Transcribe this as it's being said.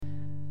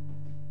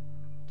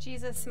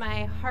Jesus,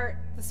 my heart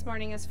this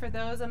morning is for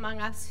those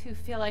among us who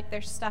feel like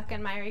they're stuck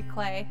in miry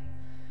clay,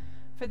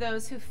 for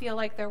those who feel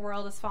like their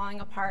world is falling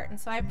apart. And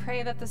so I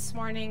pray that this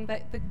morning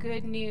that the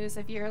good news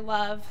of your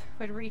love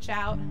would reach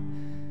out,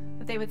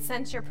 that they would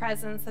sense your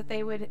presence, that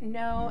they would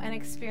know and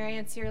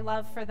experience your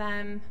love for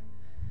them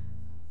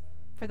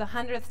for the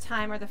 100th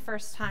time or the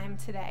first time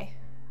today.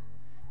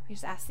 We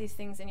just ask these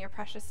things in your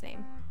precious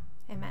name.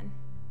 Amen.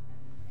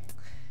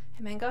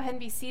 Amen. Go ahead and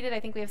be seated. I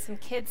think we have some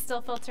kids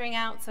still filtering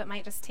out, so it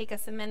might just take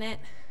us a minute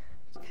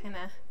to I'm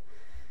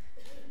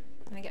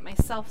going to get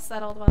myself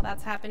settled while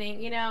that's happening.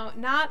 You know,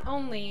 not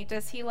only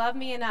does he love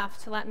me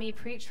enough to let me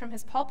preach from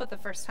his pulpit the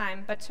first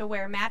time, but to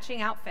wear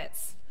matching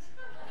outfits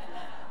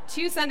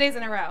 2 Sundays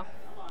in a row.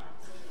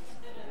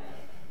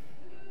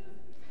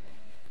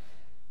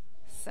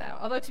 So,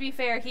 although to be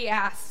fair, he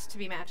asked to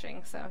be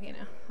matching, so, you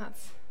know,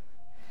 that's...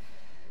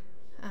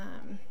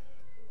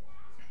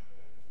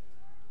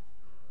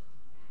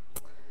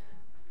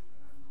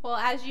 Well,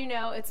 as you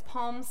know, it's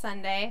Palm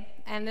Sunday,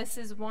 and this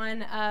is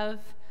one of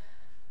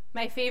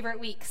my favorite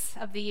weeks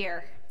of the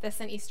year,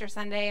 this and Easter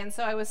Sunday, and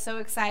so I was so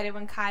excited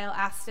when Kyle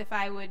asked if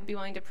I would be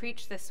willing to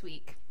preach this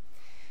week.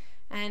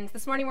 And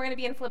this morning we're going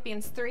to be in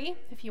Philippians 3,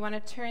 if you want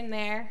to turn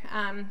there.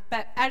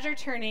 But as you're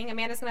turning,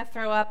 Amanda's going to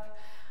throw up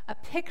a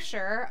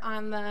picture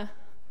on the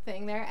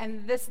thing there,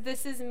 and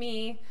this is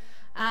me,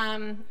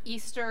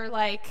 Easter,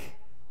 like,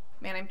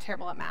 man, I'm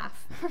terrible at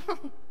math,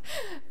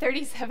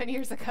 37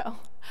 years ago.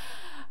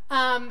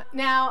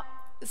 Now,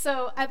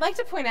 so I'd like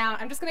to point out,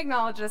 I'm just going to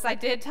acknowledge this. I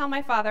did tell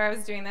my father I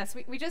was doing this.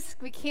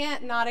 We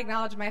can't not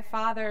acknowledge my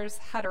father's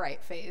Hutterite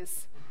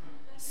phase.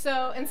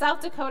 So in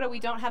South Dakota, we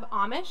don't have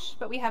Amish,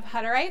 but we have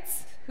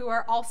Hutterites who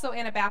are also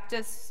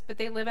Anabaptists, but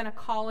they live in a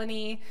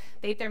colony.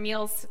 They eat their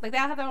meals, like they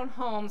all have their own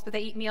homes, but they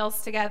eat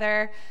meals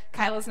together.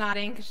 Kyla's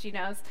nodding because she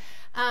knows.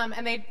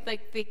 And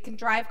they can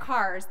drive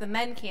cars. The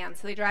men can,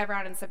 so they drive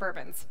around in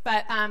Suburbans.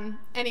 But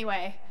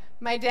anyway,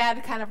 my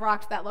dad kind of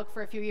rocked that look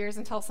for a few years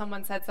until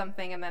someone said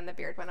something and then the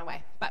beard went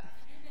away. But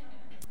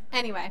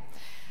anyway,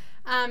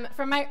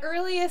 from my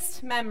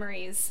earliest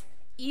memories,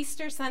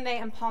 Easter Sunday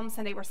and Palm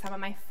Sunday were some of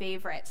my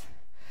favorite.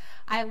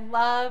 I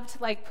loved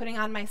putting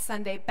on my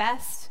Sunday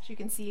best. As you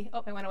can see,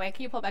 oh, it went away.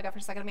 Can you pull it back up for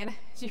a second, Amanda?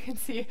 As you can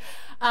see,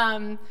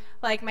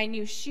 my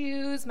new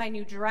shoes, my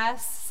new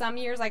dress. Some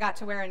years I got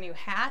to wear a new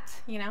hat,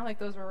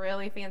 those were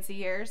really fancy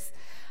years.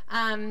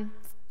 And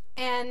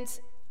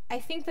I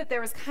think that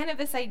there was kind of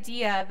this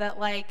idea that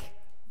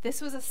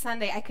this was a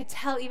Sunday. I could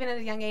tell even at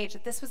a young age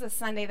that this was a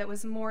Sunday that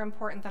was more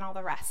important than all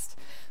the rest.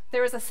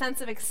 There was a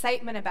sense of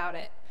excitement about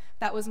it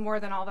that was more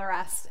than all the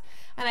rest.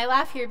 And I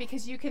laugh here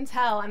because you can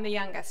tell I'm the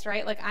youngest,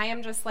 right? I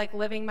am just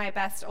living my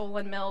best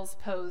Olin Mills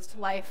posed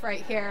life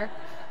right here,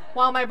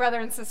 while my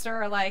brother and sister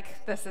are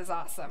this is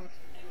awesome,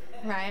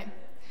 right?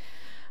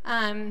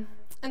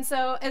 And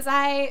so as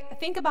I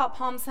think about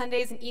Palm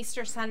Sundays and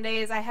Easter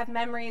Sundays, I have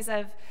memories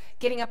of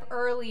getting up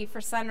early for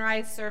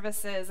sunrise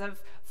services, of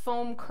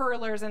foam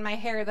curlers in my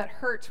hair that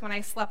hurt when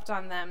I slept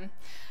on them,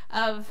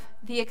 of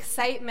the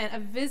excitement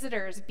of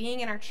visitors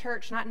being in our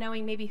church, not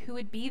knowing maybe who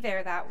would be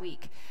there that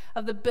week,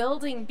 of the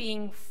building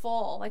being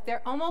full.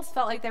 There almost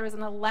felt like there was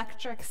an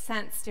electric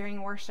sense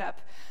during worship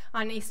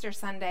on Easter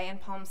Sunday and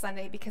Palm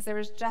Sunday because there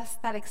was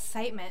just that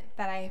excitement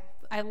that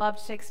I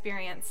loved to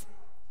experience.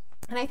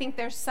 And I think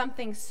there's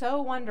something so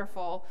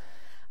wonderful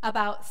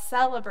about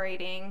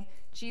celebrating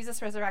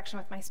Jesus' resurrection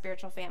with my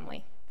spiritual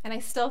family. And I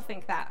still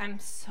think that. I'm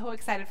so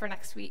excited for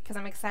next week because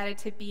I'm excited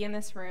to be in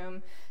this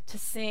room to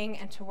sing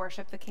and to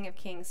worship the King of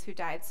Kings who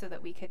died so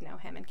that we could know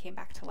him and came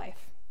back to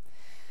life.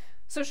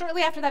 So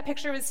shortly after that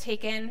picture was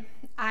taken,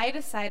 I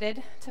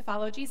decided to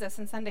follow Jesus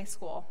in Sunday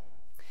school.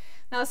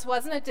 Now, this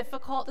wasn't a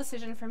difficult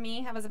decision for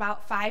me. I was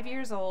about 5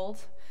 years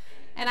old,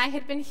 and I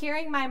had been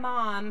hearing my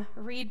mom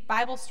read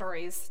Bible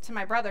stories to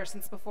my brother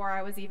since before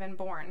I was even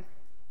born.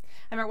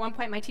 I remember at one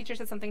point my teacher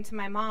said something to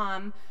my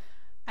mom,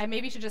 I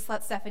maybe should just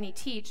let Stephanie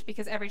teach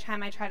because every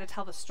time I try to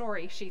tell the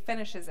story, she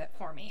finishes it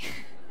for me.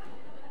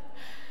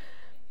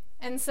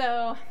 And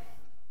so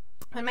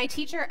when my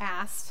teacher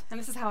asked, and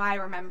this is how I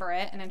remember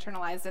it and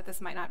internalized it,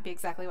 this might not be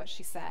exactly what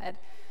she said,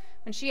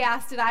 when she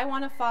asked, did I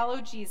want to follow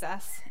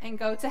Jesus and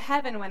go to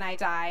heaven when I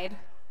died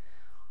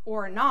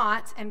or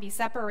not and be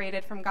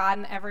separated from God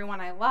and everyone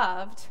I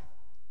loved,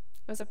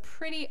 it was a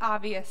pretty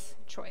obvious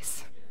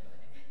choice,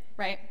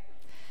 right?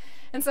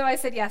 And so I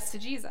said yes to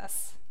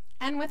Jesus.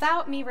 And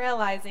without me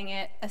realizing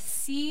it, a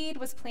seed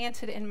was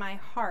planted in my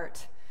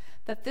heart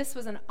that this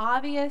was an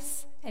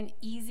obvious and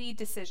easy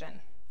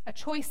decision, a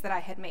choice that I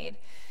had made.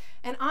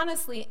 And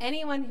honestly,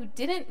 anyone who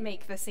didn't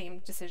make the same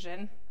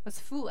decision was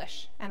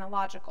foolish and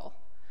illogical.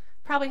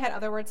 Probably had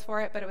other words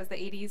for it, but it was the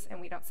 80s, and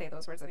we don't say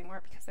those words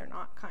anymore because they're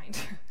not kind.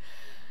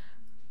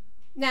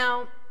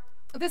 Now,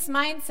 this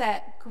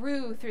mindset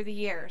grew through the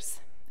years,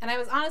 and I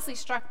was honestly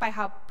struck by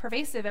how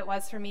pervasive it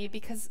was for me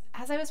because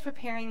as I was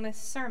preparing this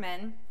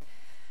sermon,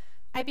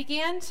 I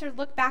began to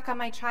look back on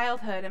my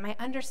childhood and my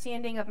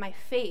understanding of my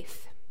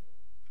faith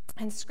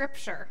and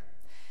Scripture.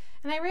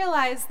 And I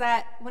realized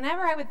that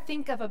whenever I would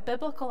think of a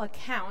biblical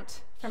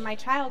account from my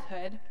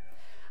childhood,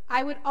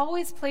 I would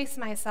always place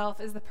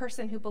myself as the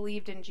person who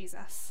believed in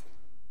Jesus.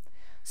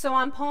 So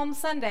on Palm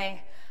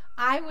Sunday,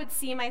 I would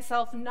see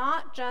myself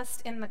not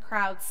just in the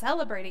crowd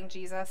celebrating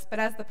Jesus, but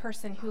as the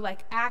person who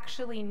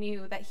actually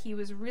knew that he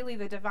was really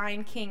the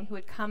divine king who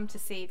had come to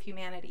save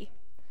humanity.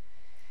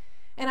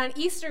 And on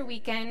Easter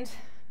weekend,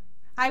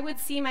 I would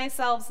see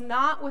myself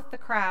not with the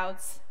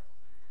crowds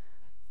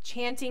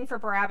chanting for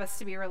Barabbas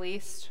to be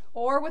released,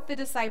 or with the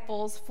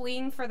disciples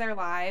fleeing for their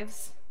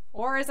lives,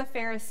 or as a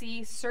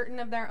Pharisee, certain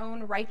of their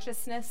own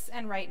righteousness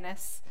and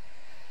rightness,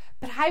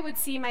 but I would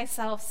see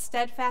myself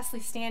steadfastly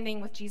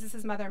standing with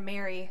Jesus' mother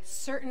Mary,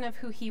 certain of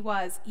who he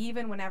was,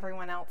 even when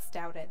everyone else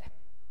doubted.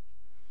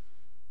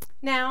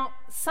 Now,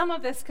 some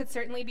of this could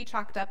certainly be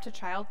chalked up to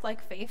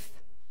childlike faith,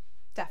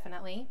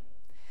 definitely,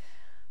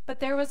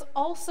 but there was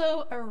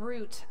also a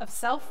root of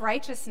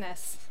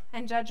self-righteousness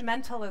and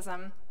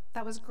judgmentalism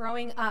that was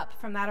growing up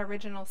from that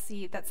original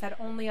seed that said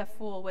only a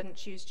fool wouldn't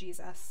choose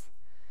Jesus.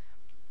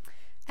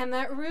 And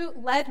that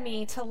root led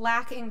me to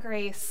lack in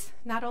grace,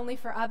 not only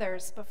for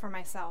others, but for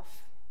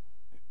myself.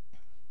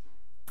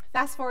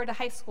 Fast forward to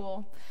high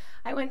school.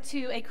 I went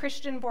to a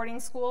Christian boarding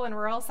school in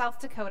rural South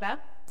Dakota,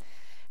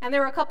 and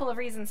there were a couple of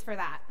reasons for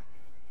that.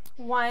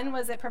 One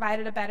was it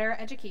provided a better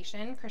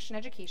education, Christian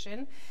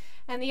education,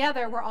 and the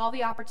other were all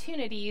the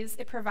opportunities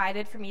it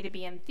provided for me to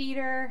be in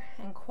theater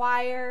and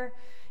choir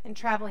and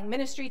traveling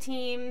ministry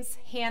teams,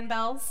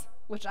 handbells,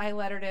 which I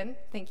lettered in.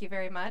 Thank you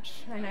very much.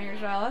 I know you're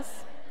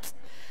jealous.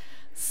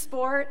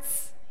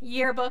 Sports,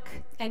 yearbook,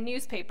 and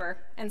newspaper,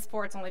 and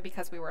sports only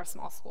because we were a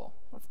small school,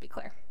 let's be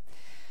clear.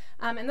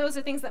 And those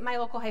are things that my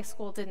local high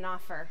school didn't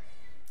offer.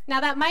 Now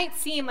that might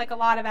seem like a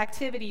lot of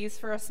activities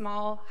for a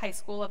small high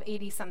school of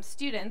 80-some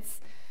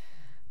students,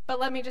 but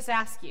let me just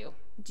ask you,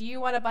 do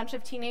you want a bunch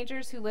of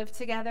teenagers who live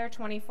together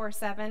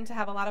 24/7 to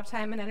have a lot of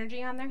time and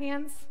energy on their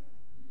hands?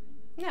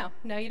 No,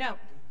 you don't.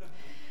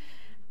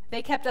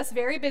 They kept us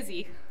very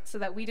busy so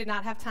that we did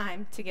not have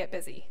time to get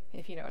busy,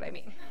 if you know what I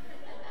mean.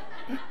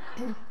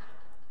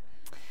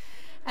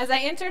 As I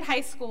entered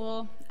high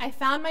school, I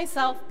found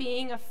myself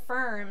being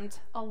affirmed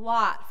a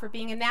lot for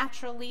being a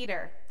natural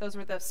leader. Those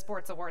were the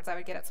sports awards I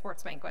would get at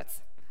sports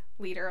banquets.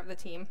 Leader of the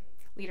team,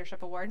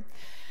 leadership award.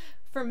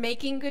 For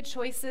making good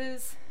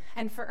choices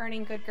and for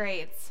earning good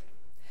grades.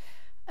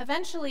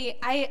 Eventually,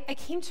 I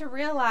came to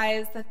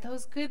realize that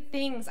those good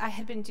things I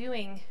had been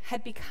doing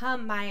had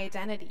become my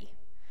identity.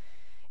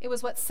 It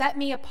was what set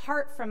me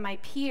apart from my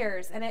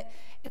peers, and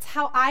it's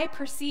how I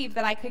perceived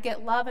that I could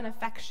get love and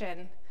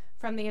affection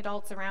from the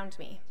adults around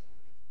me.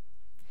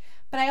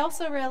 But I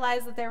also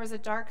realized that there was a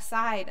dark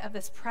side of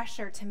this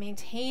pressure to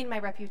maintain my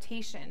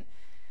reputation,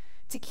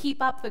 to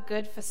keep up the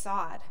good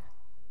facade,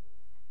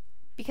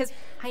 because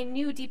I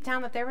knew deep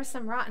down that there was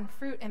some rotten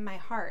fruit in my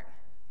heart.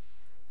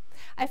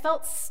 I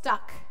felt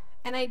stuck,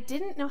 and I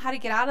didn't know how to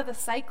get out of the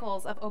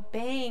cycles of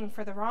obeying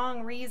for the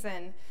wrong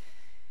reason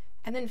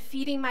and then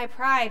feeding my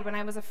pride when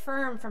I was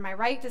affirmed for my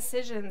right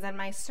decisions and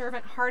my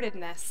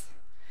servant-heartedness,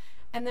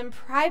 and then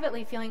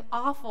privately feeling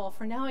awful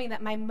for knowing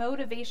that my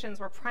motivations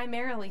were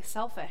primarily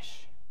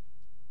selfish.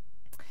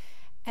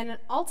 And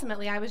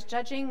ultimately, I was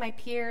judging my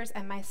peers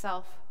and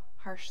myself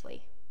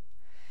harshly.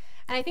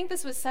 And I think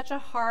this was such a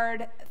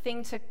hard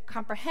thing to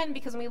comprehend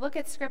because when we look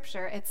at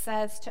Scripture, it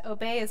says to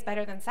obey is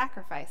better than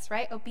sacrifice,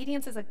 right?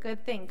 Obedience is a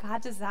good thing.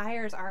 God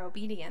desires our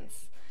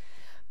obedience.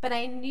 But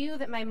I knew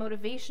that my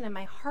motivation and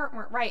my heart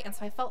weren't right, and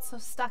so I felt so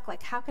stuck.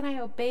 Like, how can I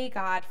obey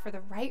God for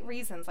the right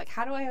reasons? Like,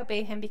 how do I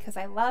obey him because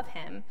I love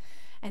him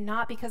and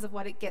not because of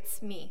what it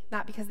gets me,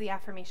 not because of the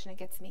affirmation it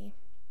gets me?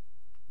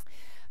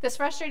 This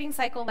frustrating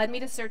cycle led me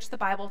to search the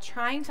Bible,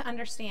 trying to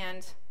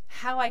understand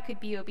how I could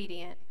be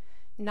obedient,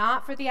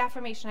 not for the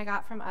affirmation I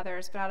got from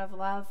others, but out of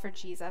love for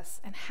Jesus,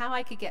 and how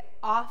I could get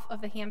off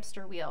of the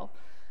hamster wheel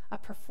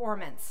of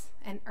performance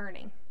and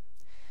earning.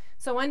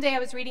 So one day I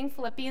was reading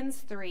Philippians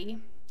 3,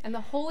 and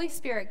the Holy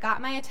Spirit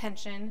got my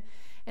attention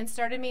and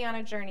started me on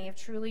a journey of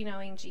truly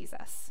knowing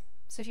Jesus.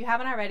 So if you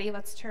haven't already,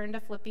 let's turn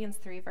to Philippians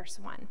 3, verse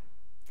 1.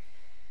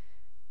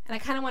 And I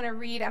kind of want to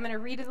read, I'm going to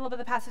read a little bit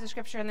of the passage of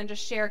Scripture and then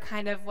just share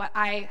kind of how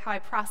I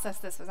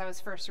processed this as I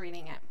was first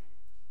reading it.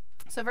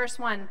 So verse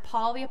 1,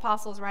 Paul the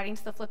Apostle is writing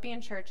to the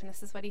Philippian church, and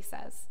this is what he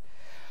says.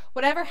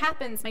 Whatever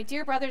happens, my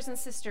dear brothers and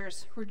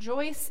sisters,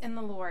 rejoice in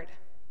the Lord.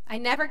 I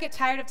never get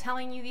tired of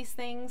telling you these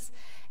things,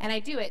 and I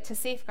do it to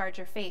safeguard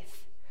your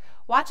faith.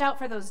 Watch out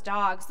for those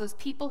dogs, those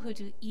people who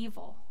do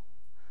evil,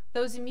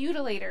 those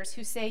mutilators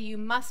who say you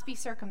must be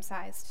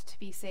circumcised to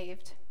be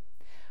saved.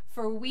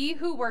 For we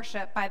who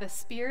worship by the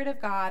Spirit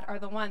of God are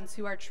the ones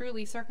who are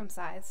truly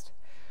circumcised.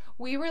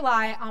 We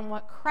rely on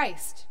what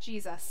Christ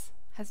Jesus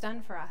has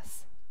done for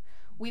us.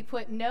 We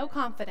put no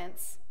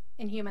confidence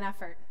in human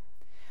effort.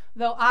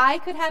 Though I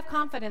could have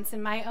confidence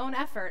in my own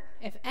effort,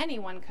 if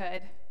anyone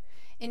could,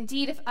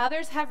 indeed, if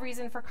others have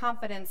reason for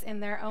confidence in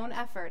their own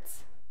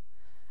efforts,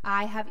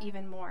 I have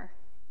even more.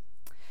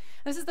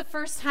 This is the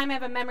first time I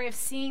have a memory of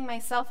seeing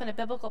myself in a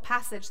biblical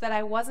passage that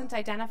I wasn't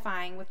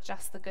identifying with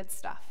just the good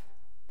stuff.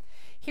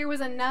 Here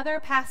was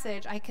another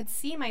passage I could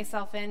see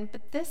myself in,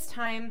 but this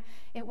time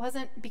it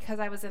wasn't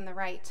because I was in the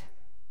right.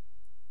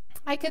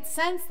 I could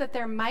sense that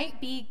there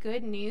might be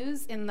good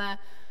news in the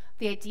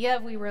idea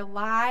of we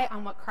rely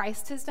on what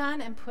Christ has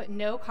done and put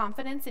no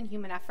confidence in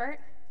human effort.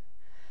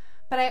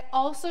 But I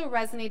also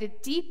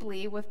resonated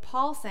deeply with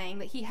Paul saying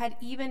that he had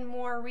even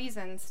more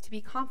reasons to be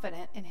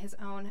confident in his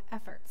own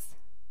efforts.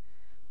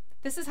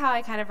 This is how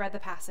I kind of read the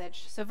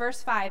passage. So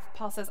verse 5,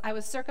 Paul says, I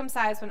was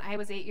circumcised when I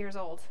was 8 years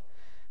old.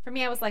 For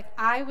me, I was like,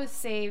 I was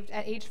saved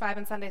at age 5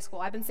 in Sunday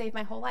school. I've been saved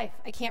my whole life.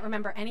 I can't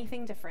remember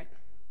anything different.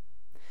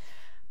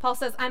 Paul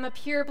says, I'm a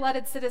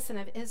pure-blooded citizen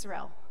of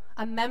Israel,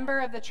 a member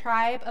of the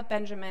tribe of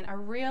Benjamin, a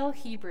real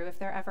Hebrew if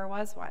there ever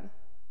was one.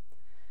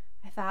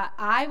 I thought,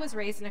 I was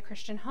raised in a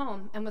Christian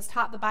home and was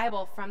taught the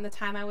Bible from the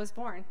time I was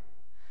born.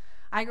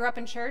 I grew up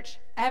in church.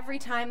 Every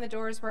time the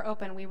doors were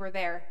open, we were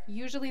there,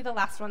 usually the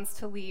last ones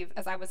to leave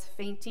as I was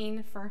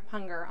fainting for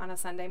hunger on a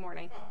Sunday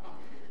morning.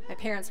 My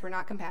parents were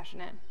not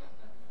compassionate.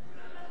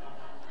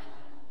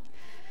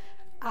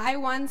 I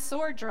won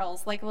sword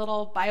drills, like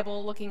little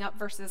Bible looking up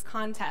verses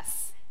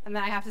contests. And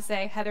then I have to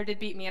say, Heather did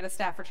beat me at a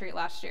staff retreat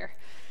last year.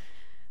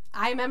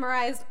 I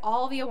memorized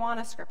all the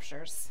Awana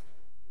scriptures.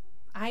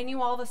 I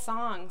knew all the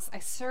songs. I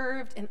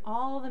served in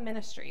all the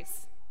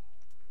ministries.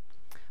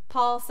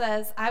 Paul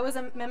says, I was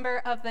a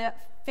member of the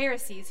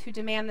Pharisees who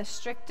demand the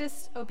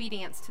strictest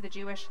obedience to the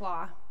Jewish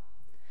law.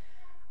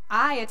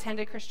 I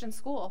attended Christian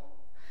school.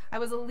 I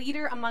was a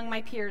leader among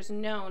my peers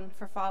known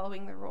for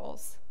following the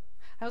rules.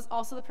 I was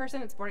also the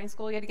person, it's boarding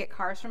school, you had to get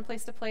cars from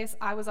place to place.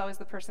 I was always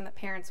the person that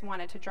parents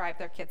wanted to drive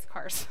their kids'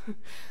 cars.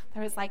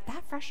 I was like,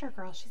 that fresher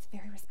girl, she's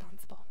very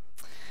responsible.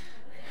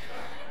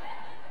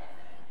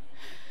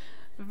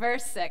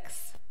 Verse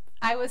 6,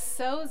 I was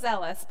so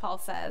zealous, Paul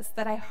says,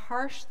 that I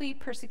harshly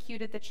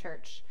persecuted the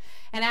church.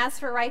 And as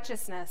for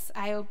righteousness,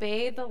 I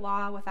obeyed the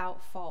law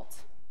without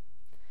fault.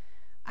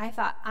 I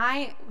thought,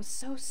 I was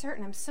so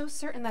certain, I'm so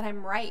certain that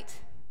I'm right,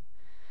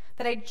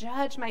 that I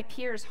judge my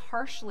peers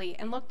harshly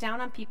and look down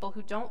on people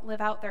who don't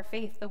live out their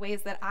faith the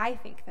ways that I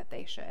think that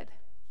they should.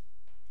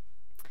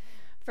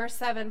 Verse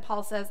 7,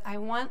 Paul says, I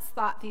once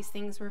thought these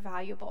things were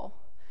valuable,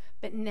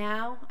 but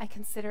now I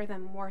consider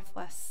them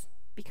worthless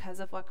because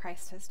of what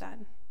Christ has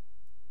done.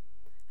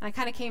 And I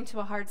kind of came to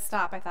a hard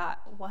stop. I thought,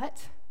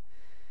 what?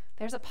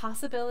 There's a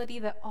possibility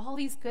that all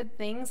these good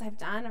things I've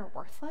done are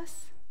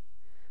worthless?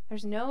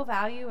 There's no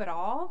value at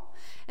all?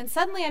 And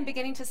suddenly I'm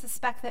beginning to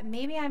suspect that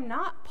maybe I'm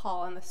not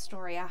Paul in the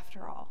story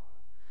after all.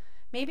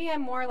 Maybe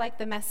I'm more like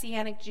the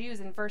Messianic Jews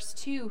in verse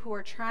 2 who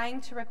are trying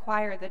to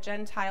require the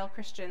Gentile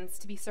Christians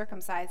to be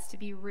circumcised, to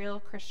be real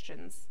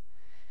Christians.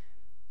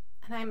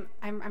 And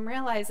I'm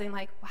realizing,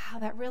 like, wow,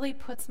 that really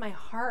puts my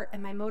heart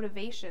and my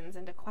motivations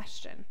into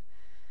question.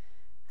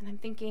 And I'm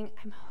thinking,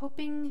 I'm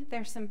hoping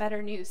there's some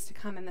better news to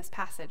come in this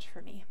passage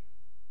for me.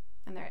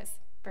 And there is.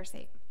 Verse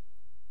 8.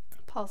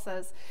 Paul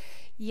says,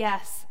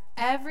 yes,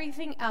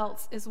 everything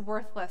else is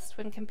worthless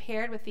when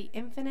compared with the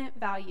infinite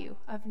value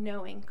of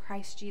knowing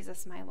Christ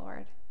Jesus my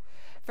Lord.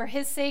 For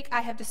his sake,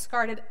 I have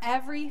discarded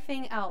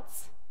everything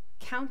else,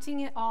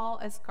 counting it all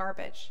as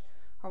garbage.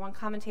 Or one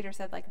commentator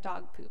said, like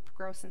dog poop,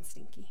 gross and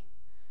stinky.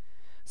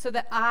 So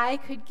that I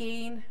could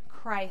gain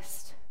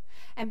Christ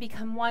and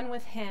become one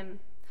with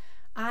him.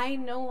 I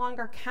no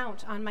longer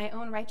count on my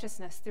own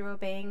righteousness through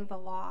obeying the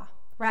law.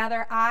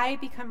 Rather, I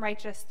become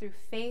righteous through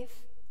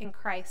faith in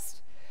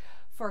Christ.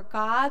 For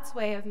God's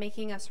way of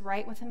making us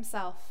right with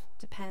himself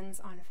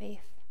depends on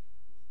faith.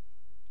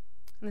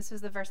 And this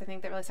was the verse I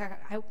think that really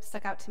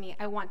stuck out to me.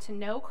 I want to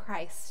know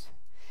Christ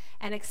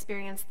and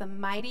experience the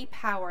mighty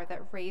power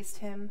that raised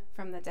him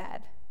from the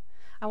dead.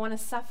 I want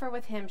to suffer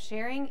with him,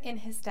 sharing in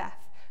his death,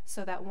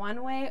 so that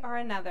one way or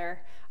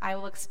another, I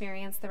will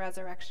experience the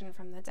resurrection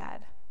from the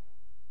dead.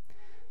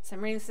 So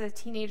I'm reading this as a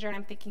teenager, and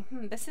I'm thinking,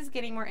 this is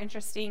getting more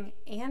interesting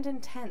and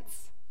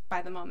intense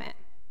by the moment.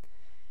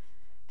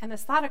 And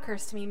this thought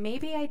occurs to me,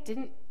 maybe I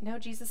didn't know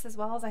Jesus as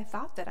well as I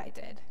thought that I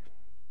did.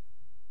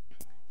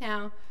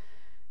 Now,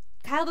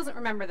 Kyle doesn't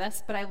remember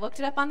this, but I looked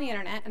it up on the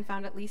internet and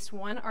found at least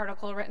one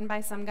article written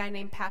by some guy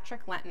named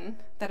Patrick Lenton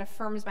that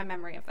affirms my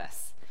memory of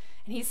this.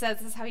 And he says,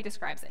 this is how he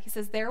describes it. He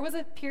says, there was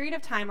a period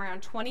of time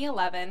around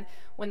 2011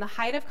 when the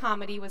height of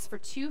comedy was for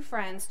two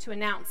friends to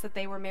announce that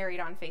they were married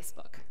on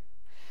Facebook.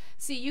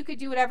 See, you could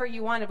do whatever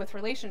you wanted with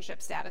relationship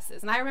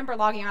statuses. And I remember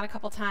logging on a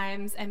couple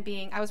times and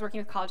I was working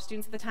with college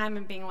students at the time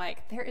and being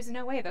like, there is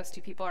no way those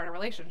two people are in a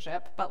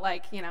relationship. But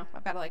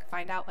I've got to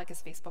find out,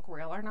 is Facebook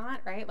real or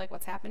not, right?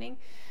 What's happening?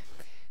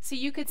 So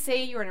you could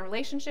say you were in a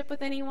relationship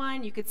with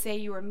anyone, you could say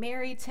you were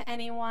married to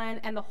anyone,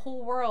 and the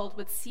whole world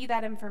would see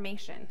that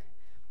information.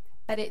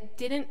 But it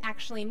didn't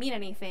actually mean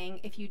anything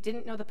if you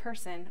didn't know the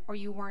person or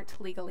you weren't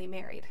legally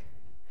married.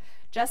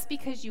 Just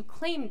because you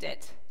claimed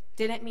it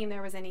didn't mean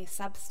there was any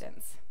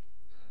substance.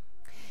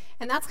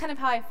 And that's kind of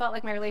how I felt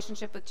like my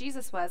relationship with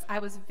Jesus was. I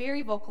was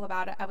very vocal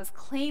about it. I was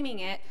claiming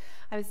it.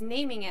 I was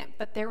naming it,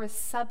 but there was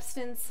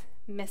substance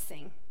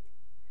missing.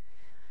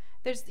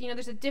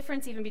 There's a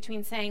difference even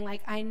between saying,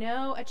 I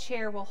know a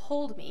chair will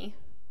hold me,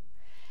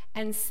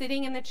 and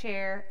sitting in the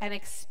chair and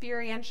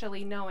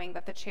experientially knowing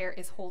that the chair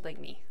is holding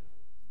me.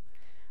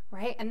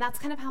 right? And that's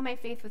kind of how my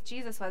faith with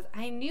Jesus was.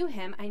 I knew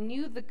him. I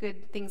knew the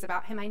good things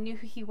about him. I knew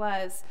who he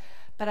was,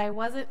 but I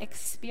wasn't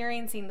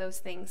experiencing those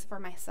things for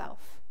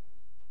myself.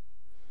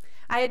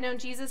 I had known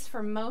Jesus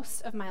for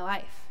most of my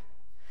life.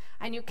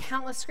 I knew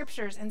countless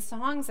scriptures and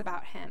songs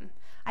about him.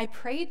 I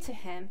prayed to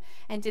him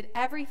and did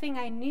everything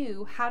I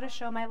knew how to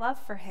show my love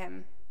for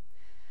him.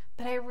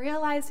 But I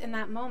realized in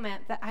that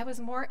moment that I was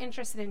more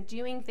interested in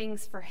doing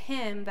things for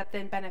him that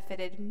then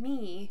benefited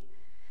me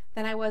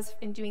than I was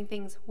in doing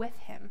things with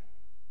him.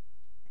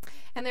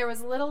 And there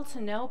was little to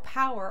no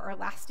power or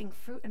lasting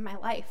fruit in my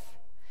life.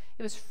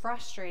 It was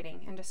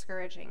frustrating and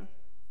discouraging.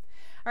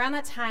 Around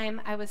that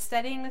time, I was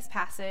studying this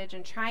passage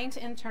and trying to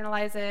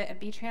internalize it and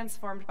be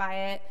transformed by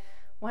it,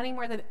 wanting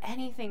more than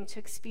anything to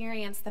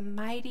experience the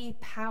mighty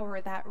power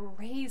that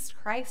raised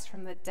Christ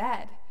from the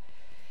dead,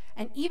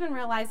 and even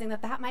realizing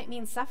that that might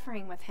mean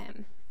suffering with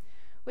him.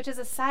 Which, as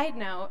a side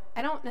note,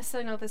 I don't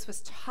necessarily know if this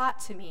was taught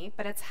to me,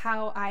 but it's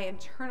how I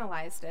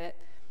internalized it.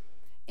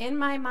 In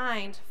my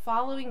mind,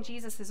 following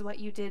Jesus is what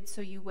you did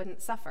so you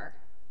wouldn't suffer,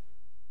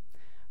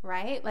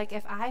 right? Like,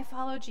 if I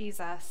follow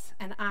Jesus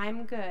and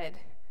I'm good,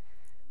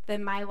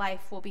 then my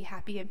life will be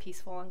happy and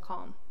peaceful and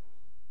calm.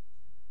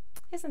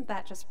 Isn't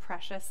that just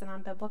precious and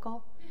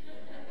unbiblical?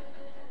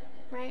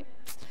 Right?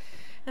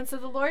 And so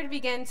the Lord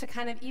began to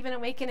kind of even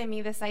awaken in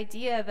me this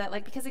idea that,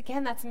 like, because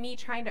again, that's me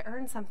trying to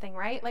earn something,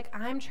 right? Like,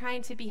 I'm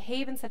trying to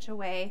behave in such a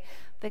way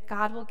that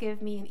God will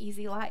give me an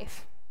easy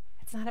life.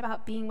 It's not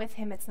about being with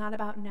him. It's not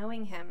about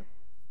knowing him.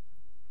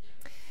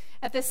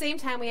 At the same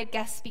time, we had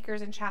guest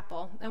speakers in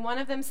chapel, and one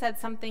of them said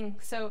something,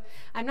 so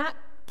I'm not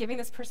giving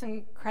this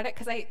person credit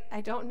because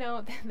I don't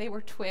know, they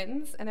were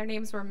twins, and their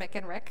names were Mick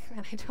and Rick,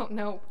 and I don't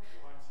know.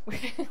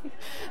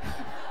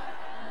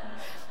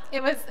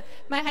 It was,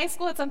 my high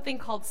school had something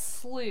called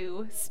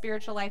SLU,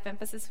 Spiritual Life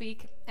Emphasis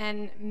Week,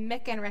 and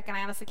Mick and Rick, and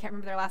I honestly can't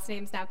remember their last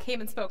names now, came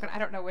and spoke, and I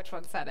don't know which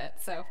one said it,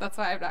 so that's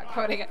why I'm not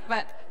quoting it.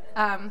 But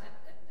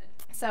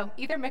so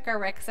either Mick or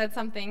Rick said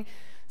something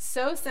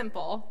so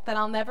simple that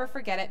I'll never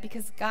forget it,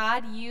 because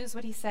God used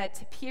what he said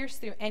to pierce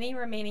through any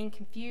remaining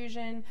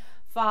confusion,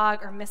 fog,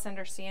 or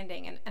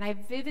misunderstanding. And I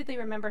vividly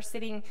remember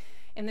sitting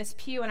in this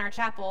pew in our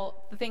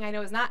chapel. The thing I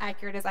know is not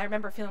accurate is I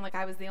remember feeling like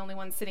I was the only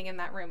one sitting in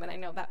that room, and I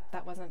know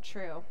that wasn't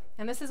true.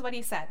 And this is what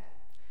he said.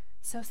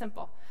 So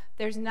simple.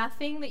 There's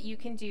nothing that you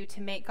can do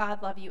to make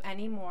God love you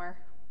any more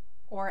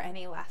or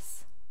any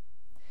less.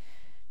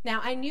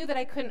 Now, I knew that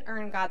I couldn't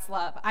earn God's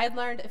love. I'd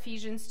learned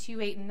Ephesians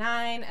 2:8 and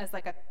 9 as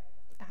like a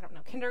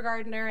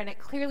kindergartner, and it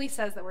clearly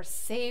says that we're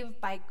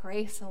saved by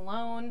grace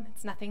alone.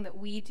 It's nothing that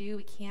we do.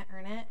 We can't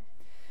earn it.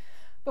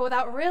 But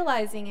without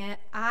realizing it,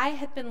 I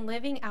had been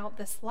living out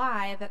this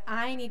lie that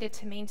I needed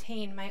to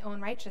maintain my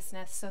own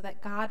righteousness so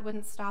that God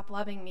wouldn't stop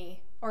loving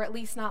me, or at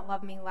least not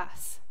love me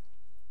less.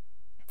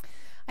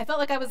 I felt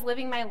like I was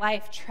living my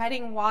life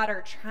treading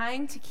water,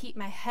 trying to keep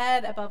my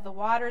head above the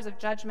waters of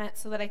judgment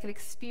so that I could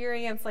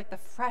experience like the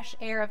fresh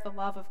air of the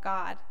love of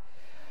God.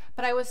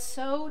 But I was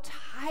so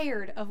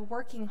tired of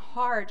working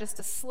hard just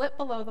to slip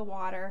below the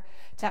water,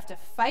 to have to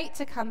fight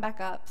to come back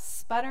up,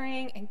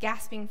 sputtering and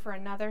gasping for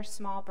another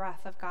small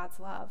breath of God's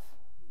love.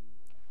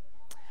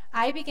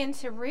 I began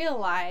to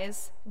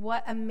realize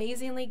what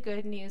amazingly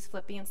good news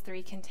Philippians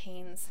 3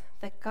 contains,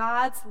 that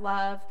God's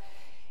love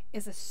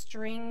is a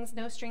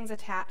no strings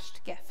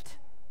attached gift.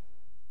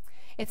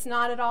 It's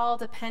not at all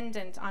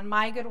dependent on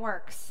my good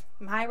works,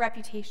 my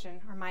reputation,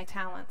 or my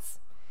talents.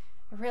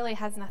 It really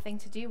has nothing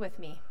to do with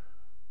me.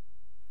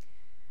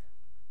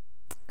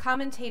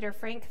 Commentator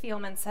Frank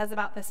Thielman says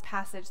about this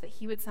passage that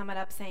he would sum it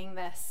up saying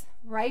this: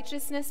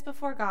 righteousness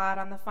before God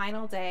on the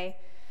final day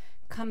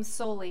comes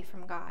solely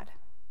from God.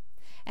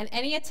 And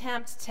any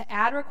attempt to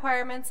add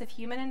requirements of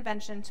human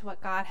invention to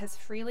what God has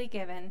freely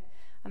given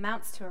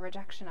amounts to a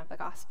rejection of the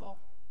gospel.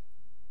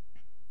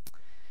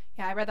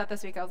 Yeah, I read that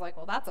this week. I was like,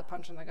 well, that's a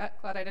punch in the gut.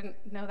 Glad I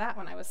didn't know that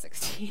when I was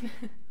 16.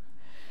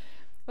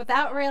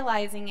 Without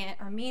realizing it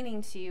or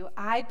meaning to,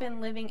 I'd been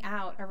living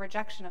out a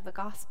rejection of the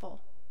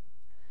gospel.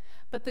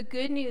 But the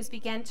good news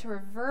began to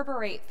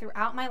reverberate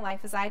throughout my life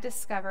as I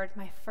discovered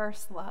my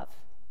first love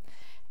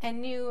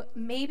and knew,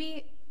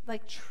 maybe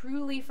like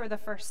truly for the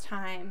first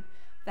time,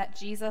 that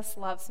Jesus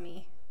loves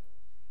me,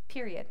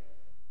 period.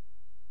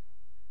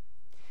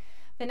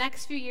 The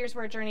next few years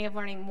were a journey of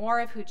learning more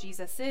of who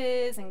Jesus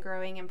is and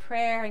growing in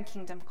prayer and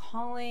kingdom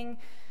calling.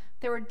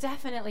 There were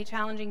definitely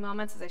challenging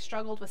moments as I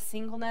struggled with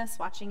singleness,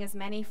 watching as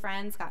many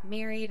friends got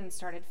married and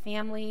started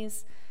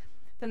families.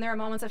 Then there were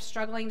moments of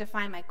struggling to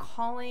find my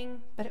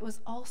calling, but it was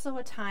also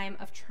a time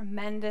of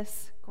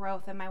tremendous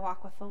growth in my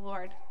walk with the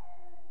Lord,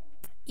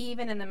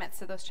 even in the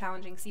midst of those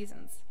challenging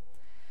seasons.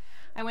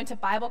 I went to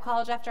Bible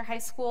college after high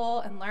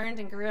school and learned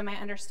and grew in my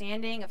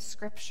understanding of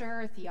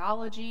scripture,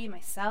 theology,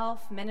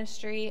 myself,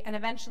 ministry, and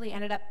eventually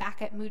ended up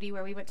back at Moody,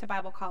 where we went to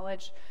Bible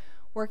college,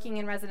 working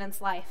in residence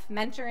life,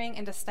 mentoring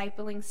and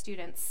discipling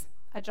students,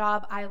 a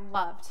job I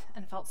loved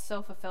and felt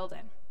so fulfilled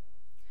in.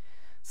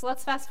 So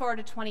let's fast forward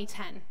to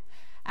 2010.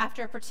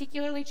 After a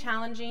particularly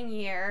challenging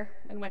year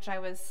in which I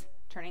was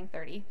turning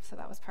 30, so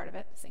that was part of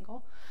it,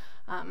 single,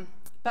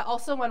 but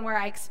also one where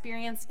I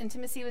experienced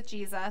intimacy with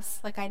Jesus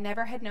like I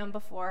never had known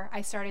before.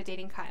 I started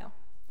dating Kyle.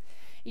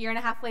 A year and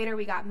a half later,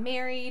 we got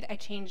married. I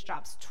changed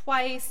jobs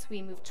twice.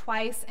 We moved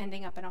twice,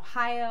 ending up in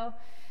Ohio.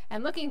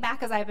 And looking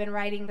back as I've been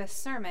writing this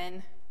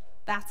sermon,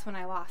 that's when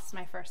I lost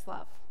my first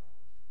love.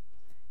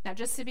 Now,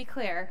 just to be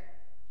clear,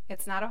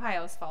 it's not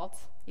Ohio's fault,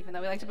 even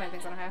though we like to blame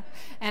things on Ohio,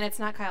 and it's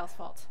not Kyle's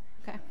fault,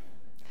 okay?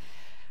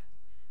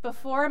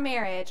 Before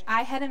marriage,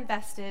 I had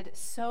invested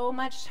so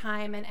much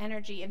time and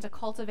energy into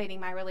cultivating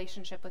my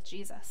relationship with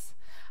Jesus.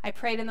 I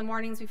prayed in the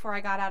mornings before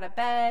I got out of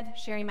bed,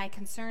 sharing my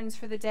concerns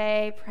for the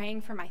day,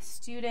 praying for my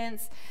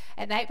students.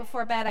 At night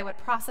before bed, I would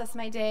process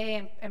my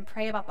day and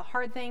pray about the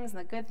hard things and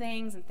the good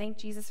things and thank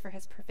Jesus for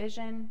his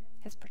provision,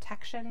 his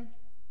protection.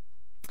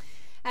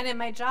 And in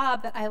my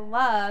job that I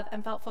love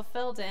and felt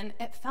fulfilled in,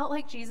 it felt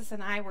like Jesus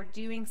and I were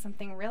doing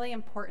something really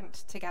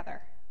important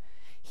together.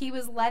 He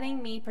was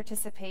letting me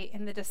participate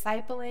in the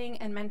discipling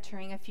and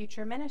mentoring of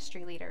future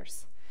ministry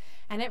leaders.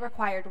 And it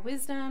required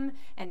wisdom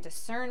and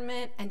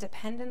discernment and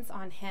dependence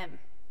on him.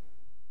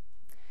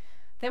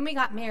 Then we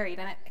got married,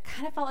 and it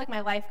kind of felt like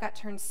my life got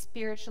turned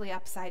spiritually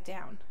upside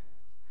down.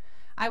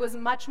 I was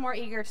much more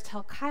eager to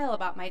tell Kyle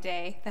about my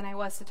day than I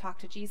was to talk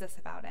to Jesus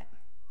about it.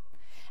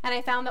 And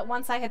I found that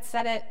once I had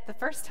said it the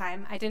first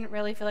time, I didn't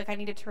really feel like I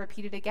needed to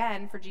repeat it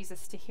again for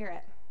Jesus to hear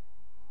it.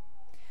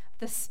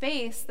 The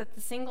space that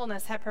the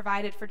singleness had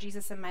provided for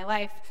Jesus in my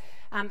life,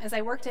 as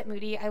I worked at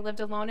Moody, I lived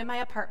alone in my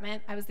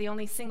apartment. I was the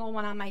only single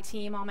one on my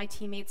team. All my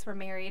teammates were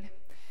married.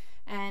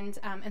 And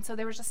so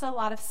there was just a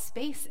lot of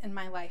space in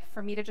my life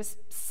for me to just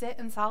sit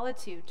in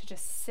solitude, to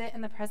just sit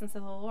in the presence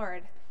of the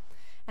Lord.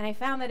 And I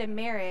found that in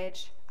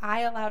marriage, I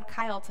allowed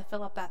Kyle to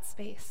fill up that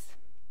space.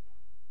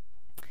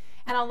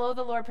 And although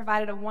the Lord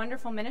provided a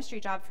wonderful ministry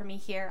job for me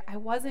here, I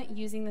wasn't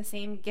using the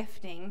same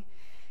gifting,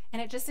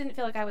 and it just didn't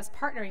feel like I was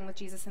partnering with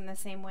Jesus in the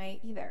same way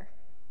either.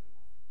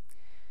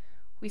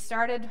 We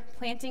started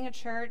planting a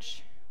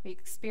church. We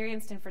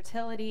experienced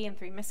infertility and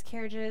 3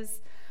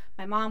 miscarriages.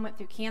 My mom went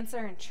through cancer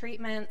and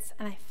treatments,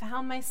 and I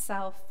found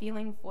myself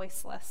feeling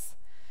voiceless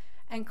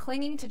and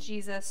clinging to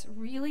Jesus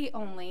really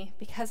only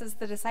because, as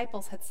the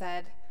disciples had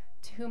said,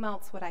 to whom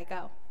else would I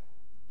go?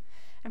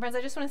 And friends,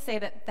 I just want to say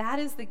that that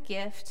is the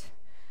gift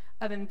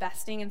of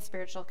investing in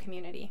spiritual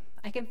community.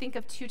 I can think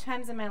of 2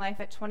 times in my life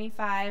at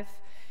 25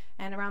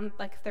 and around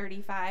like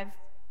 35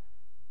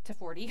 to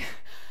 40,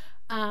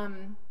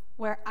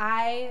 where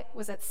I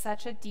was at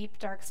such a deep,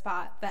 dark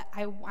spot that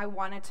I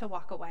wanted to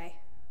walk away.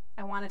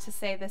 I wanted to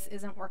say, this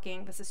isn't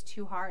working, this is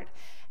too hard.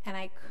 And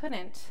I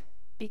couldn't,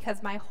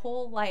 because my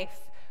whole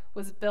life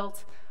was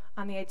built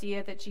on the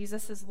idea that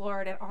Jesus is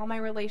Lord, and all my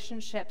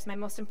relationships, my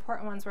most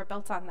important ones, were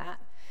built on that.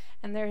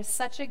 And there is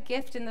such a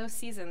gift in those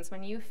seasons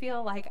when you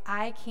feel like,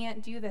 I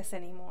can't do this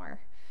anymore,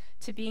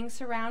 to being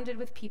surrounded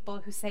with people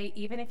who say,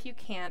 even if you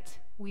can't,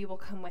 we will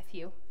come with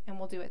you and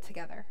we'll do it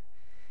together.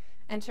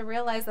 And to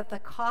realize that the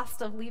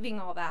cost of leaving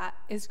all that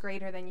is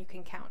greater than you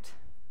can count.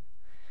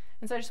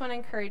 And so I just want to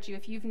encourage you,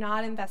 if you've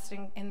not invested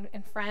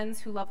in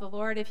friends who love the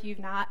Lord, if you've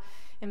not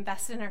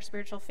invested in our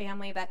spiritual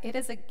family, that it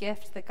is a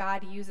gift that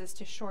God uses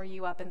to shore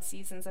you up in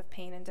seasons of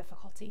pain and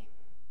difficulty.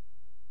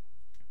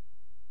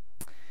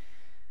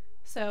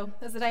 So,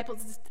 as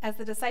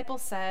the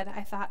disciples said,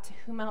 I thought, to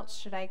whom else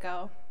should I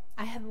go?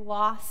 I had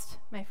lost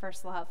my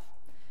first love.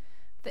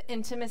 The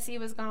intimacy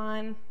was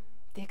gone.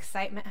 The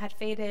excitement had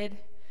faded.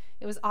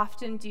 It was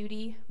often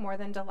duty more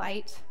than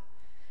delight.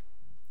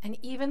 And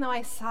even though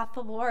I sought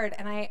the Lord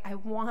and I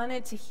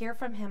wanted to hear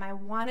from him, I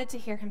wanted to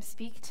hear him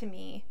speak to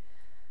me,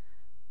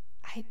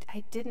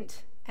 I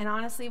didn't. And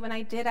honestly, when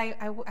I did,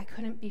 I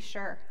couldn't be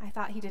sure. I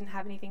thought he didn't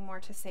have anything more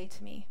to say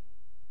to me.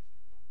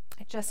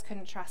 I just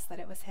couldn't trust that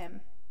it was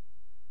him.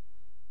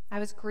 I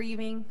was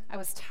grieving, I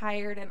was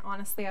tired, and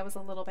honestly, I was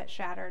a little bit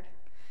shattered.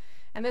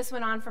 And this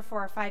went on for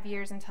 4 or 5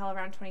 years until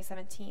around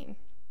 2017.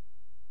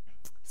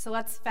 So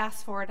let's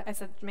fast forward. I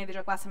made the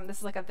joke last time, this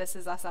is like a This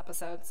Is Us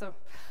episode. So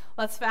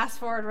let's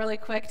fast forward really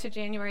quick to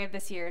January of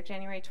this year,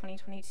 January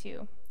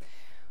 2022.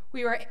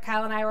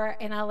 Kyle and I were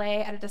in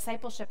LA at a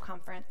discipleship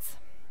conference.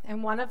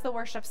 And one of the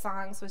worship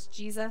songs was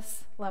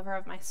Jesus, Lover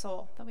of My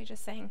Soul, that we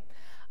just sang.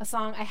 A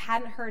song I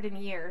hadn't heard in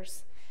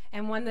years,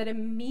 and one that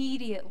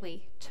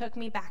immediately took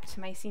me back to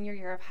my senior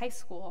year of high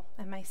school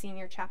and my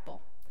senior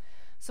chapel.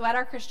 So at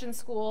our Christian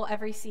school,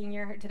 every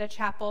senior did a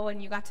chapel,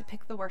 and you got to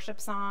pick the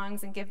worship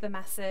songs and give the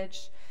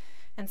message.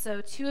 And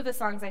so 2 of the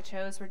songs I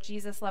chose were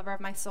Jesus, Lover of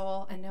My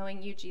Soul, and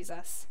Knowing You,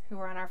 Jesus, who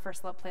were on our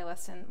First Love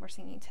playlist and we're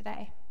singing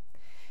today.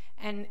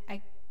 And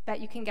I bet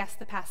you can guess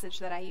the passage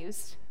that I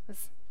used. It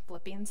was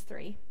Philippians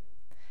 3.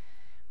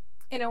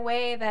 In a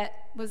way that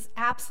was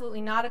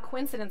absolutely not a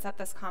coincidence at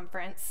this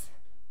conference,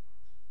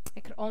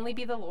 it could only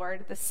be the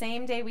Lord. The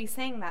same day we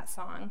sang that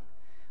song,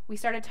 we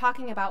started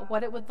talking about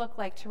what it would look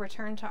like to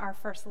return to our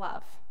first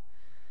love,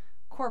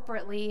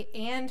 corporately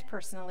and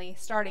personally,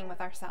 starting with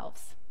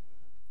ourselves.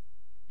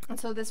 And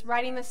so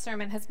writing this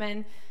sermon has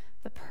been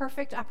the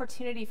perfect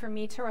opportunity for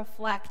me to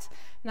reflect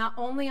not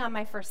only on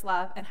my first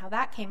love and how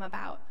that came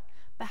about,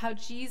 but how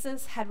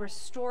Jesus had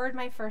restored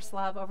my first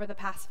love over the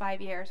past 5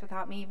 years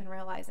without me even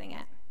realizing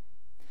it.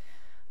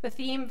 The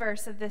theme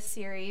verse of this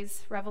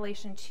series,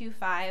 Revelation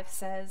 2:5,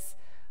 says,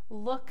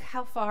 "Look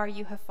how far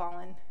you have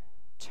fallen.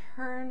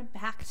 Turn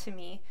back to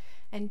me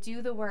and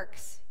do the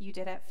works you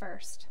did at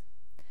first."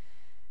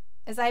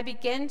 As I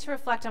begin to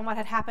reflect on what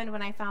had happened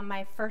when I found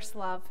my first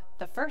love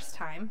the first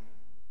time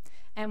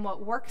and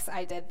what works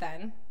I did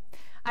then,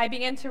 I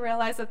began to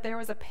realize that there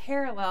was a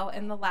parallel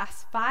in the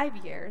last 5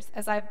 years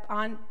as I've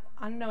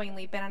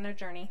unknowingly been on a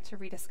journey to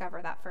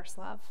rediscover that first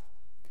love.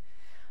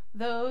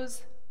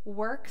 Those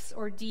works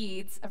or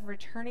deeds of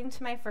returning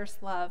to my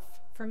first love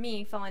for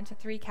me fell into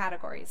 3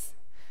 categories: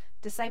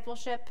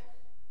 discipleship,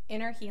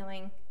 inner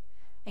healing,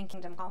 and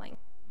kingdom calling.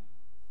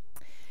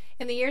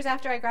 In the years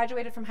after I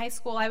graduated from high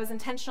school, I was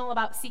intentional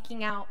about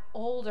seeking out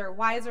older,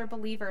 wiser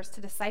believers to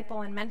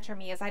disciple and mentor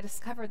me as I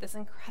discovered this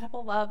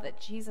incredible love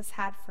that Jesus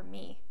had for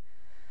me.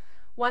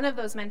 One of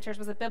those mentors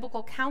was a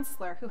biblical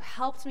counselor who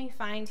helped me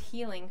find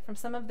healing from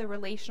some of the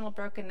relational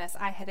brokenness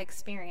I had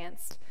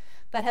experienced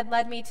that had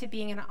led me to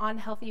being in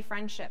unhealthy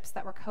friendships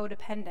that were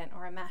codependent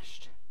or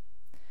enmeshed.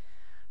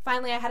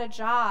 Finally, I had a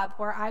job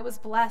where I was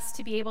blessed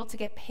to be able to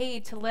get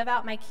paid to live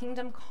out my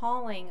kingdom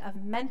calling of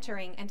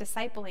mentoring and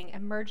discipling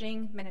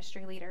emerging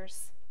ministry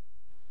leaders.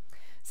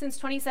 Since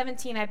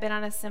 2017, I've been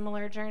on a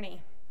similar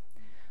journey.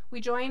 We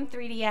joined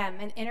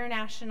 3DM, an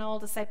international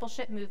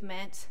discipleship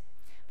movement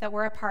that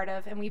we're a part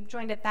of, and we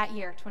joined it that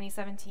year,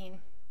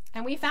 2017.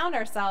 And we found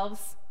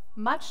ourselves,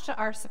 much to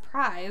our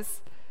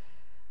surprise,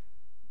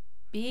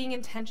 being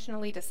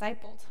intentionally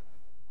discipled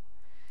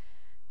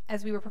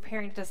as we were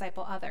preparing to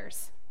disciple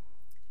others.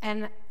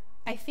 And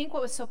I think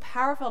what was so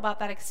powerful about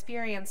that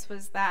experience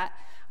was that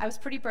I was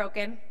pretty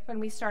broken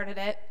when we started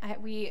it.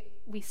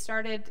 We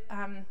started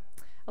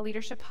a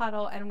leadership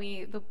huddle, and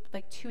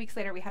like 2 weeks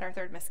later, we had our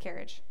 3rd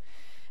miscarriage.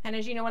 And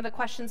as you know, one of the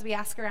questions we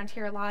ask around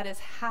here a lot is,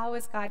 how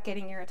is God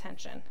getting your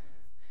attention?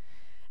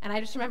 And I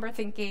just remember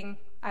thinking,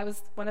 I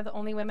was one of the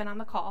only women on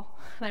the call,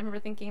 and I remember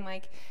thinking,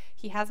 like,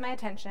 he has my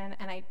attention,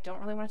 and I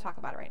don't really want to talk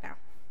about it right now.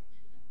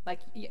 Like,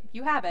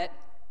 you have it.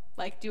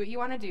 Like, do what you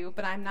want to do,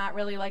 but I'm not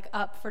really, like,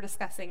 up for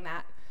discussing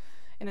that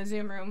in a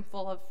Zoom room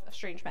full of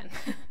strange men.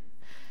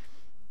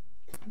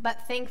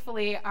 But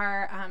thankfully,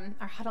 our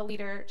huddle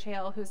leader,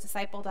 Chael, who's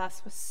discipled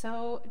us, was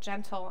so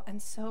gentle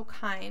and so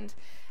kind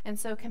and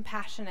so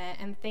compassionate,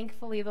 and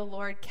thankfully the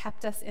Lord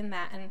kept us in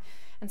that.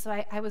 And so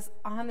I was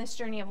on this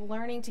journey of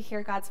learning to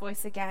hear God's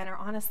voice again, or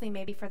honestly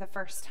maybe for the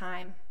first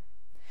time.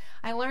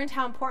 I learned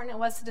how important it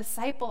was to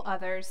disciple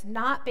others,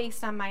 not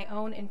based on my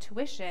own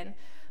intuition,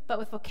 but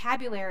with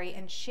vocabulary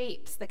and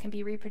shapes that can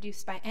be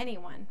reproduced by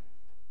anyone.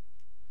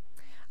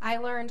 I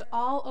learned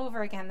all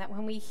over again that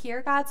when we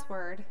hear God's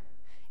word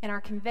and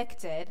are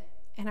convicted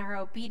and are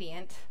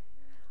obedient,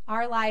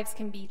 our lives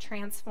can be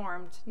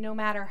transformed no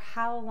matter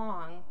how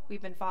long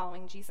we've been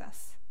following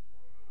Jesus.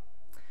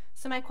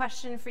 So my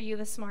question for you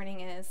this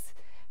morning is,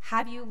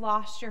 have you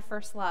lost your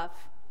first love,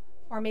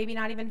 or maybe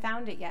not even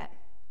found it yet?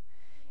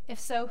 If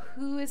so,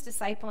 who is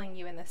discipling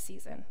you in this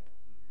season?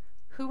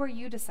 Who are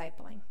you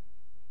discipling?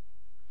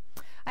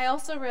 I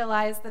also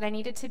realized that I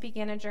needed to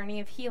begin a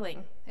journey of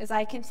healing as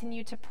I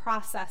continued to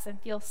process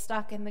and feel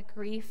stuck in the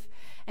grief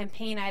and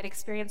pain I had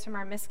experienced from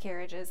our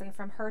miscarriages and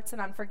from hurts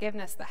and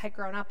unforgiveness that had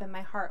grown up in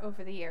my heart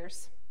over the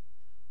years.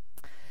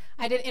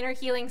 I did inner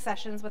healing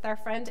sessions with our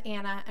friend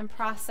Anna and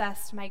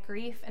processed my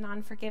grief and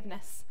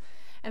unforgiveness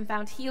and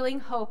found healing,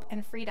 hope,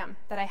 and freedom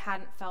that I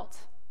hadn't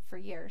felt for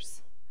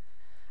years.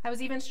 I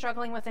was even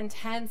struggling with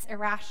intense,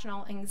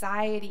 irrational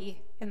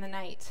anxiety in the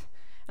night.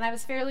 And I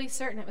was fairly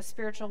certain it was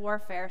spiritual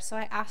warfare, so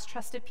I asked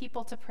trusted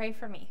people to pray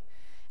for me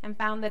and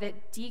found that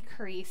it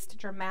decreased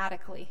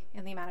dramatically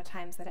in the amount of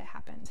times that it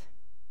happened.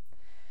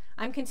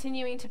 I'm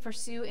continuing to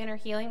pursue inner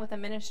healing with a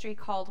ministry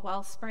called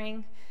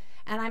Wellspring,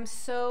 and I'm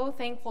so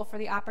thankful for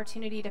the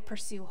opportunity to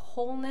pursue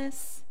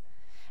wholeness.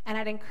 And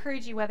I'd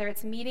encourage you, whether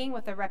it's meeting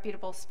with a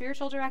reputable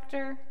spiritual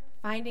director,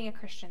 finding a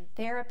Christian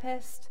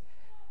therapist,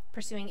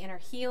 pursuing inner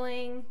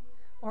healing,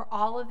 or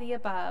all of the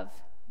above,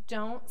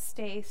 don't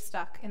stay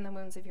stuck in the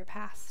wounds of your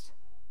past.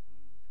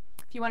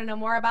 If you want to know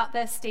more about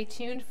this, stay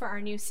tuned for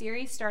our new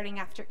series starting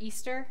after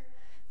Easter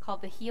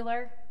called The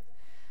Healer.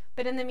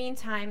 But in the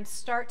meantime,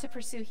 start to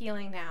pursue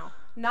healing now.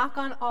 Knock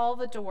on all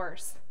the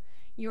doors.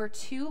 You are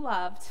too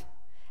loved,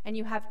 and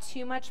you have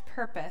too much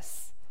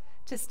purpose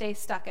to stay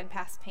stuck in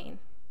past pain.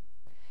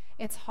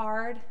 It's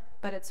hard,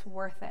 but it's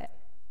worth it.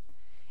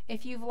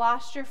 If you've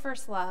lost your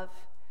first love,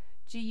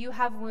 do you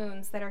have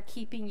wounds that are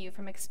keeping you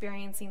from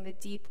experiencing the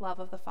deep love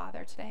of the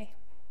Father today?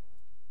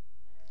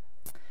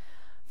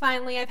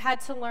 Finally, I've had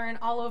to learn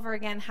all over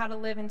again how to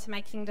live into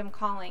my kingdom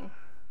calling.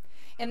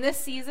 In this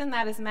season,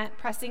 that has meant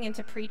pressing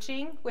into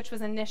preaching, which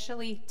was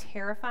initially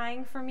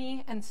terrifying for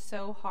me and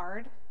so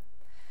hard.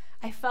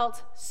 I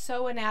felt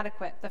so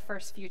inadequate the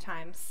first few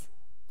times.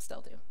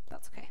 Still do.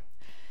 That's okay.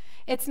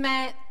 It's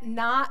meant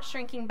not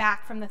shrinking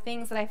back from the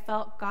things that I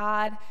felt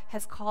God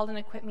has called and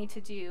equipped me to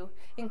do,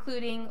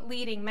 including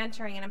leading,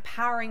 mentoring, and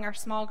empowering our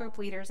small group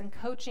leaders and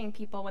coaching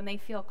people when they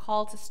feel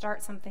called to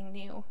start something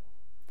new.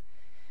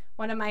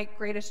 One of my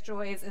greatest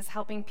joys is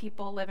helping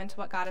people live into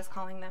what God is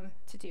calling them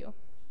to do.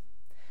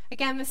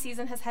 Again, this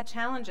season has had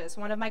challenges.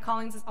 One of my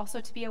callings is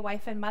also to be a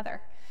wife and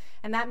mother,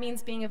 and that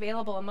means being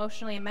available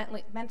emotionally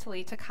and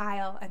mentally to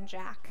Kyle and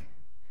Jack.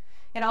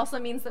 It also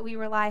means that we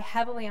rely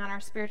heavily on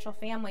our spiritual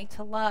family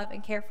to love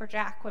and care for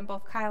Jack when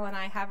both Kyle and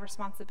I have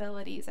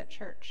responsibilities at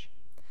church.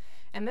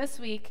 And this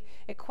week,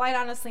 it quite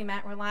honestly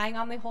meant relying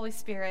on the Holy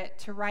Spirit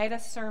to write a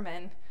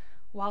sermon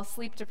while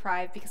sleep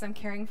deprived because I'm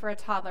caring for a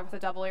toddler with a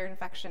double ear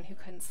infection who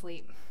couldn't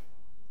sleep.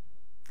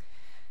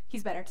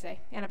 He's better today.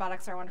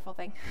 Antibiotics are a wonderful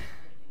thing.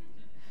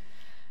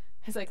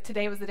 It's like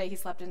today was the day he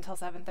slept until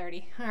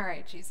 7:30. All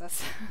right,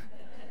 Jesus.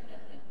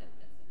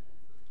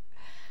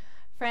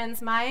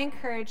 Friends, my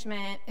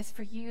encouragement is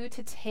for you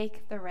to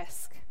take the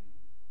risk.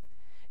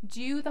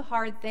 Do the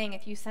hard thing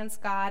if you sense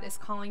God is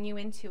calling you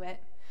into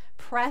it.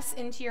 Press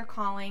into your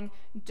calling.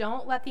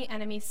 Don't let the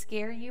enemy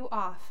scare you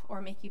off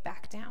or make you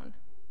back down.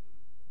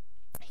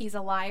 He's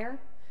a liar,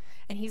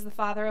 and he's the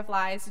father of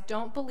lies.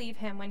 Don't believe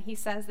him when he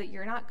says that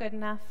you're not good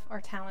enough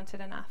or talented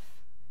enough.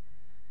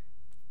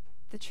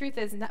 The truth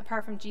is,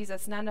 apart from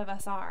Jesus, none of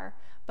us are.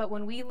 But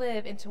when we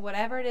live into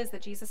whatever it is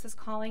that Jesus is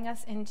calling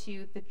us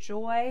into, the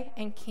joy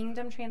and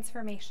kingdom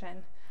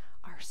transformation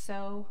are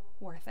so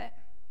worth it.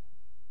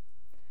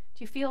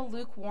 Do you feel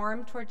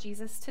lukewarm toward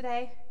Jesus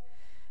today?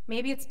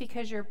 Maybe it's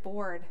because you're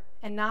bored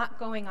and not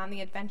going on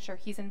the adventure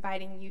he's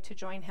inviting you to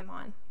join him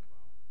on.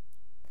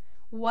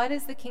 What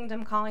is the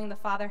kingdom calling the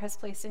Father has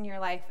placed in your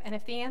life? And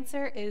if the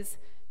answer is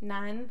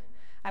none,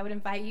 I would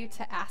invite you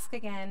to ask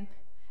again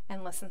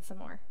and listen some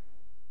more.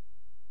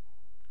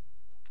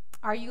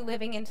 Are you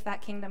living into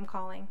that kingdom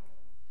calling?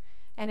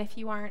 And if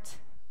you aren't,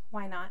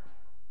 why not?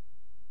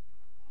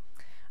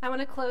 I want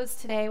to close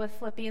today with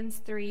Philippians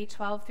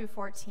 3:12 through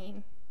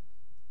 14.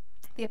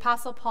 The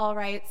Apostle Paul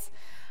writes,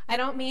 "I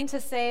don't mean to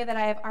say that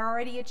I have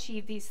already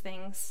achieved these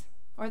things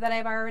or that I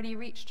have already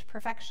reached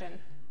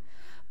perfection,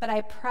 but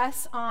I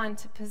press on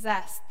to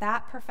possess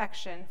that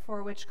perfection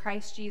for which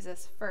Christ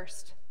Jesus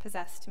first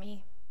possessed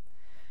me.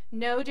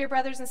 No, dear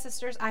brothers and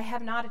sisters, I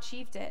have not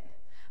achieved it,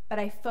 but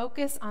I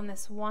focus on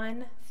this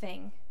one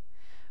thing.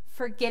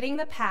 Forgetting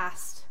the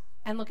past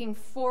and looking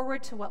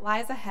forward to what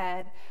lies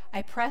ahead,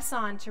 I press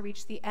on to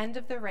reach the end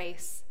of the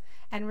race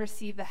and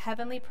receive the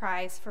heavenly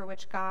prize for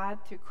which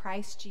God, through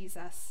Christ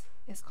Jesus,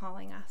 is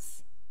calling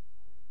us."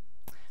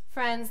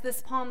 Friends,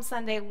 this Palm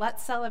Sunday,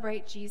 let's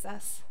celebrate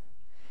Jesus.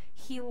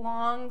 He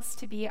longs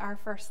to be our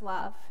first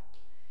love.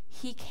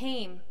 He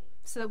came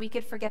so that we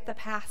could forget the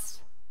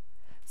past,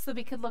 so that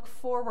we could look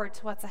forward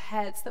to what's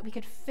ahead, so that we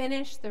could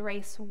finish the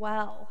race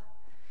well,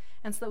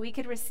 and so that we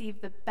could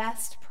receive the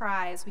best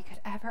prize we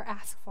could ever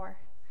ask for,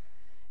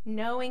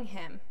 knowing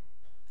him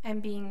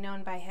and being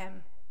known by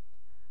him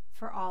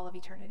for all of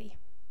eternity.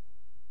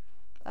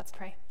 Let's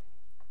pray.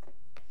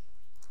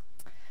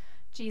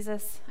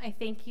 Jesus, I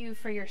thank you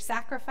for your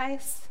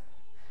sacrifice,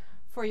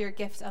 for your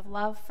gift of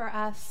love for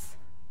us.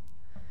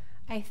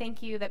 I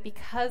thank you that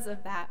because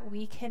of that,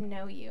 we can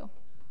know you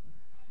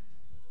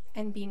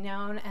and be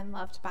known and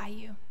loved by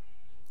you.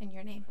 In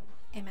your name,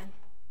 amen.